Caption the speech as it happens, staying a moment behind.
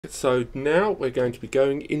So now we're going to be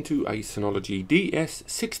going into a Synology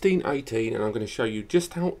DS1618 and I'm going to show you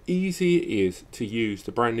just how easy it is to use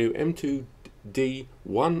the brand new M2D18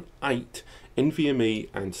 NVMe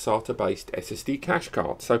and SATA based SSD cache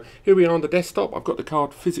card. So here we are on the desktop. I've got the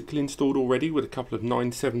card physically installed already with a couple of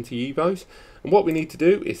 970 EVOs, and what we need to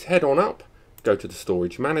do is head on up, go to the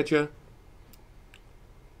storage manager,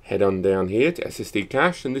 head on down here to SSD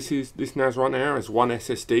cache, and this NAS right now has one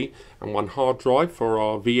SSD and one hard drive for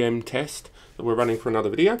our VM test that we're running for another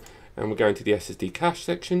video. And we're going to the SSD cache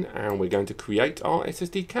section and we're going to create our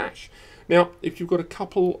SSD cache. Now, if you've got a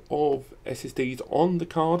couple of SSDs on the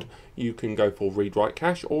card, you can go for read-write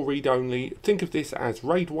cache or read-only. Think of this as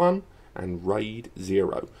RAID 1 and RAID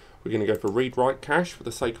 0. We're going to go for read-write cache for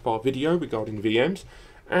the sake of our video regarding VMs,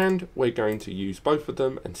 and we're going to use both of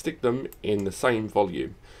them and stick them in the same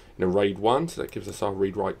volume. In a RAID 1, so that gives us our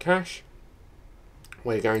read-write cache.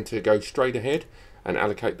 We're going to go straight ahead and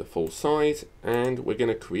allocate the full size, and we're going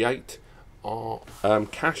to create our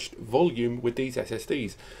cached volume with these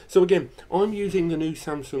SSDs. So again, I'm using the new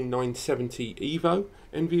Samsung 970 EVO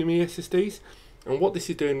NVMe SSDs, and what this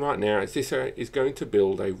is doing right now is this is going to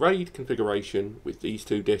build a RAID configuration with these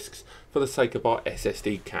two disks for the sake of our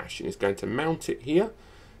SSD cache, and it's going to mount it here.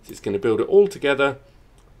 So it's going to build it all together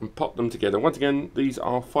and pop them together. Once again, these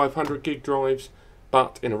are 500 gig drives,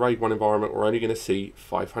 but in a RAID 1 environment we're only going to see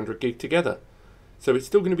 500 gig together. So it's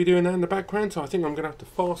still going to be doing that in the background, so I think I'm going to have to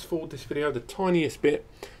fast forward this video the tiniest bit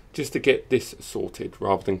just to get this sorted,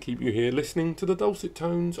 rather than keep you here listening to the dulcet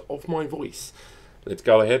tones of my voice. Let's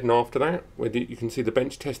go ahead, and after that, you can see the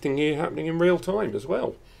bench testing here happening in real time as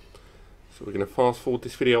well. So we're going to fast forward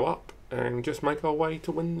this video up and just make our way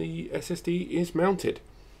to when the SSD is mounted.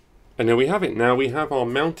 And there we have it. Now we have our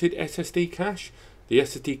mounted SSD cache. The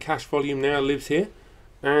SSD cache volume now lives here,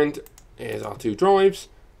 and here's our two drives,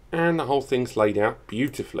 and the whole thing's laid out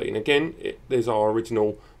beautifully. And again, there's our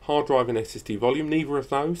original hard drive and SSD volume. Neither of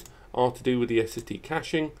those are to do with the SSD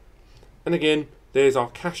caching. And again, there's our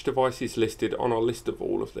cache devices listed on our list of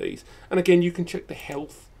all of these. And again, you can check the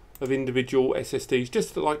health of individual SSDs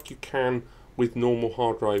just like you can with normal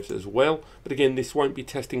hard drives as well. But again, this won't be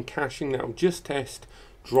testing caching, that will just test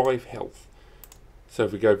drive health. So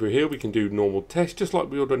if we go through here, we can do normal tests just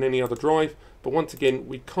like we would on any other drive, but once again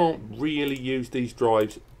we can't really use these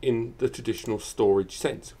drives in the traditional storage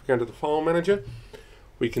sense. If we go to the file manager,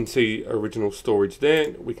 we can see original storage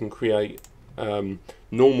there. We can create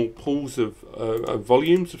normal pools of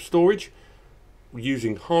volumes of storage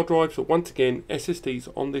using hard drives, but once again SSDs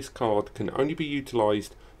on this card can only be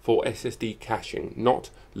utilized for SSD caching, not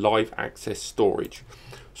live access storage.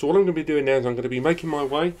 So what I'm going to be doing now is I'm going to be making my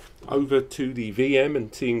way over to the VM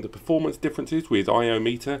and seeing the performance differences with IO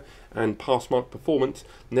meter and Passmark performance.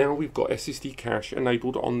 Now we've got SSD cache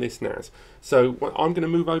enabled on this NAS. So I'm going to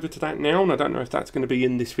move over to that now, and I don't know if that's going to be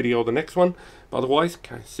in this video or the next one, but otherwise,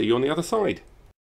 see you on the other side.